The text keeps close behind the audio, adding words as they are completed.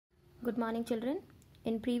Good morning, children.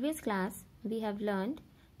 In previous class, we have learned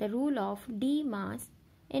the rule of D mass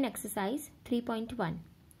in exercise 3.1.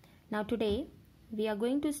 Now today, we are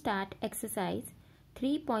going to start exercise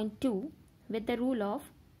 3.2 with the rule of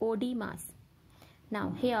OD mass.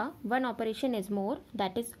 Now here, one operation is more,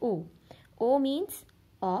 that is O. O means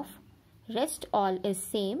off, rest all is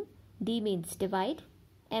same, D means divide,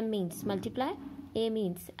 M means multiply, A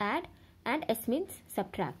means add, and S means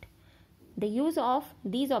subtract. The use of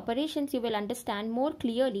these operations you will understand more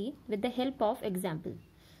clearly with the help of example.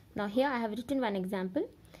 Now here I have written one example.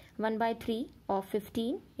 1 by 3 of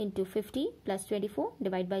 15 into 50 plus 24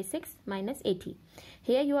 divided by 6 minus 80.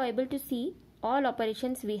 Here you are able to see all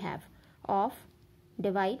operations we have of,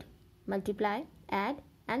 divide, multiply, add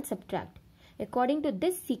and subtract. According to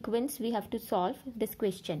this sequence we have to solve this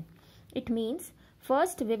question. It means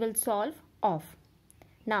first we will solve off.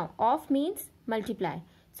 Now off means multiply.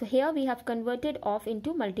 So here we have converted off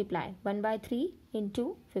into multiply. 1 by 3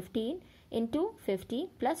 into 15 into 50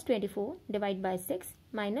 plus 24 divided by 6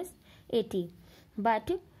 minus 80. But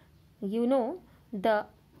you know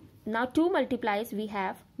now two multiplies we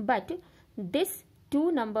have, but this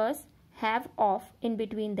two numbers have off in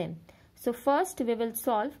between them. So first we will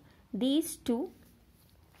solve this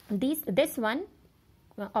one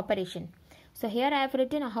operation. So here I have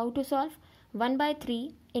written how to solve 1 by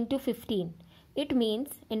 3 into 15. It means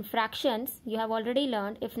in fractions you have already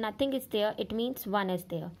learned if nothing is there it means 1 is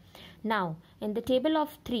there. Now in the table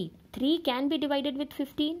of 3 can be divided with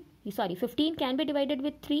 15 can be divided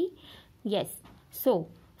with 3. Yes, so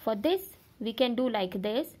for this we can do like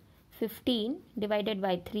this, 15 divided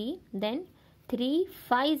by 3, then 3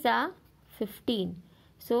 5s are 15.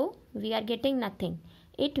 So we are getting nothing.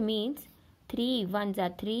 It means 3 1s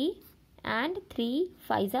are 3 and 3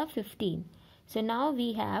 5s are 15. So now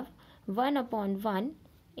we have 1 upon 1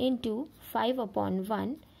 into 5 upon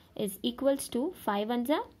 1 is equals to 5 ones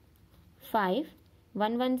are 5,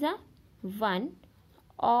 1 ones are 1,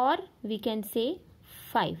 or we can say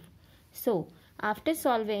 5. So after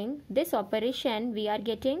solving this operation we are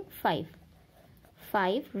getting 5.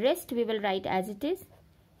 Rest we will write as it is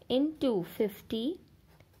into 50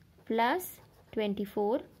 plus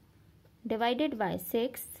 24 divided by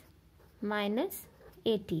 6 minus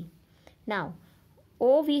 80. Now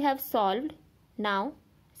O we have solved. Now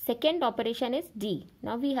second operation is D.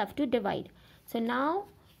 Now we have to divide. So now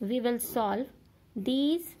we will solve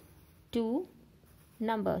these two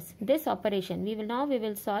numbers. This operation we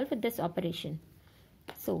will solve this operation.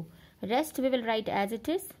 So rest we will write as it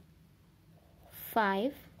is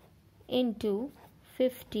 5 into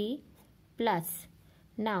 50 plus.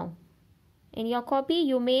 Now in your copy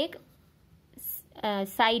you make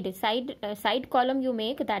side column you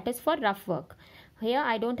make, that is for rough work. Here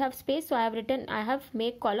I don't have space, so I have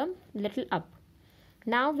make column little up.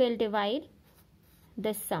 Now we'll divide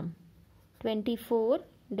this sum. 24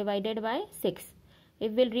 divided by 6.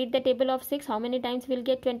 If we'll read the table of 6, how many times we'll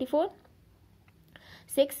get 24?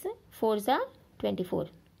 6 4s are 24.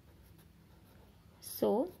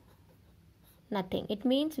 So nothing. It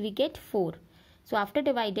means we get 4. So after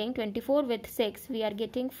dividing 24 with 6, we are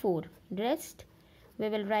getting 4. Rest we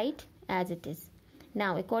will write as it is.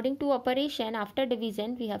 Now according to operation, after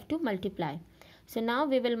division we have to multiply. So now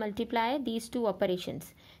we will multiply these two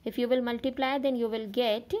operations. If you will multiply, then you will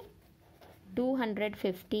get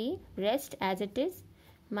 250, rest as it is,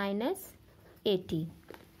 minus 80.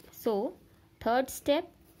 So third step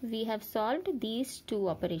we have solved these two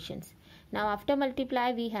operations. Now after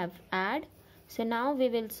multiply we have add. So now we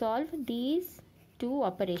will solve these two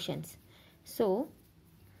operations. So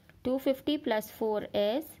 250 plus 4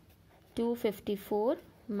 is 254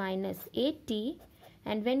 minus 80,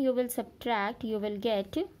 and when you will subtract you will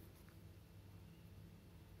get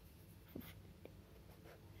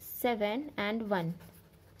 7 and 1.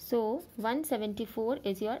 So 174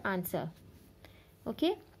 is your answer.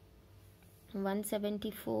 Okay,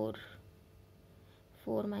 174,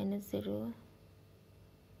 4 minus 0,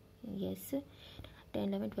 yes,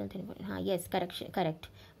 10 11 12 13 yes, correct.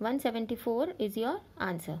 174 is your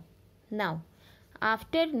answer. Now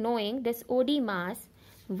after knowing this OD mass,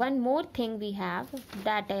 one more thing we have,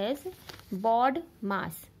 that is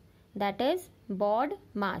Bodmas.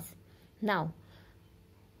 Now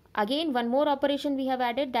again one more operation we have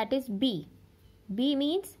added, that is B. B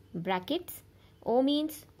means brackets, O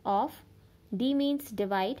means off, D means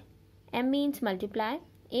divide, M means multiply,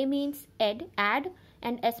 A means add,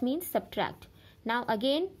 and S means subtract. Now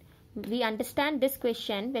again we understand this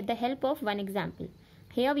question with the help of one example.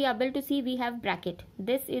 Here we are able to see we have bracket.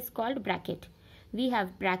 This is called bracket. We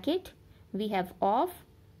have bracket, we have off,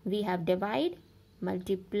 we have divide,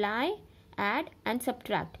 multiply, add and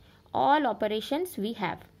subtract. all operations we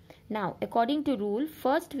have. Now, according to rule,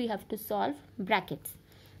 first we have to solve brackets.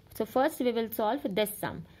 So, first we will solve this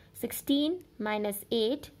sum. 16 minus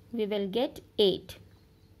 8, we will get 8.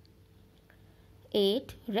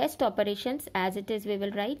 8. Rest operations as it is we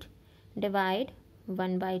will write. Divide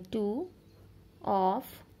 1 by 2 of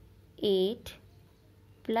 8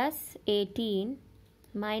 plus 18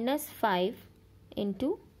 minus 5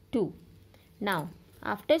 into 2. Now,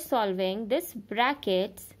 after solving this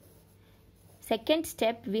brackets, second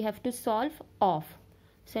step we have to solve off.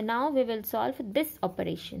 So, now we will solve this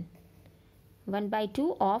operation. 1 by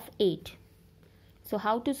 2 of 8. So,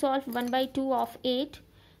 how to solve 1 by 2 of 8?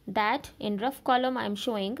 That in rough column I am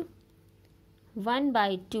showing 1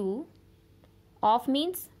 by 2 of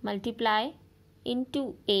means multiply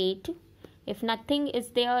into 8. If nothing is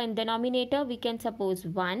there in denominator, we can suppose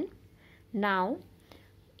 1. Now,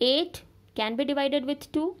 8 can be divided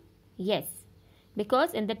with 2? Yes,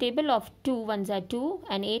 because in the table of 2 ones are 2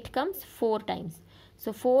 and 8 comes 4 times.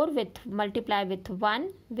 So, 4 with multiply with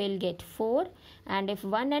 1 will get 4, and if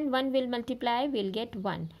 1 and 1 will multiply, we will get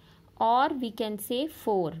 1, or we can say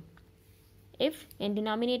 4. If in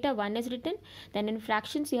denominator 1 is written, then in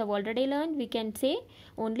fractions you have already learned, we can say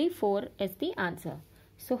only 4 is the answer.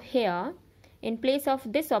 So, here in place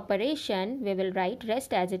of this operation, we will write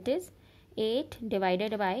rest as it is. 8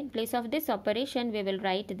 divided by, in place of this operation, we will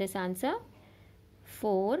write this answer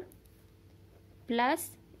 4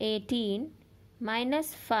 plus 18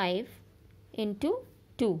 minus 5 into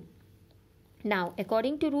 2. Now,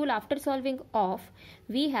 according to rule, after solving off,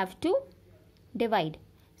 we have to divide.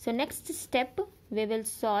 So, next step, we will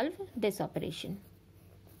solve this operation.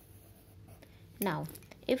 Now,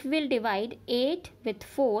 if we will divide 8 with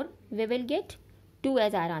 4, we will get 2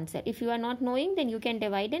 as our answer. If you are not knowing, then you can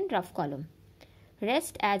divide in rough column.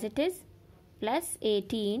 Rest as it is, plus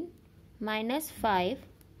 18 minus 5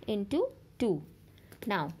 into 2.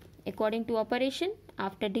 Now, according to operation,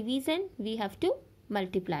 after division, we have to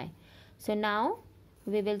multiply. So, now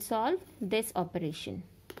we will solve this operation.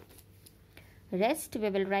 Rest we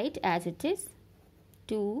will write as it is.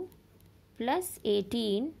 2 plus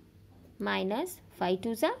 18 minus 5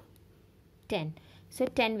 2s are 10. So,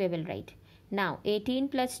 10 we will write. Now, 18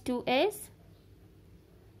 plus 2 is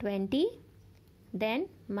 20, then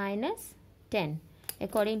minus 10.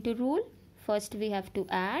 According to rule, first we have to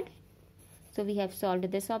add. So, we have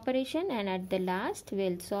solved this operation, and at the last we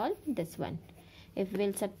will solve this one. If we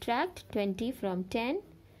will subtract 20 from 10,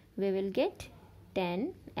 we will get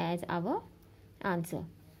 10 as our answer.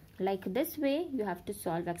 Like this way, you have to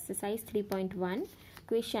solve exercise 3.1,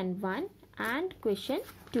 question 1 and question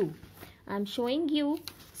 2. I am showing you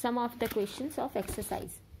some of the questions of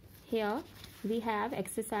exercise. Here we have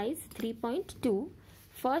exercise 3.2.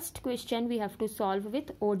 First question we have to solve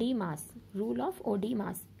with Bodmas, rule of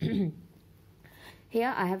Bodmas.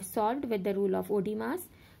 Here I have solved with the rule of Bodmas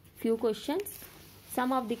few questions.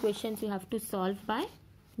 Some of the questions you have to solve by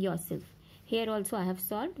yourself. Here also I have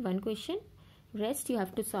solved one question. Rest you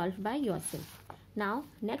have to solve by yourself. Now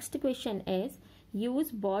next question is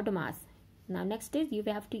use Bodmas. Now next is you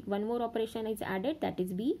have to, one more operation is added, that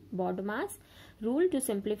is B, Bodmas rule to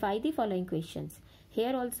simplify the following questions.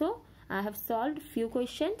 Here also I have solved few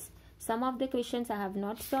questions. Some of the questions I have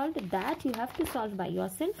not solved, that you have to solve by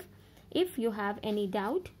yourself. If you have any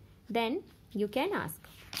doubt, then you can ask.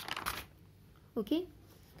 Okay.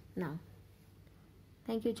 Now,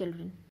 thank you children.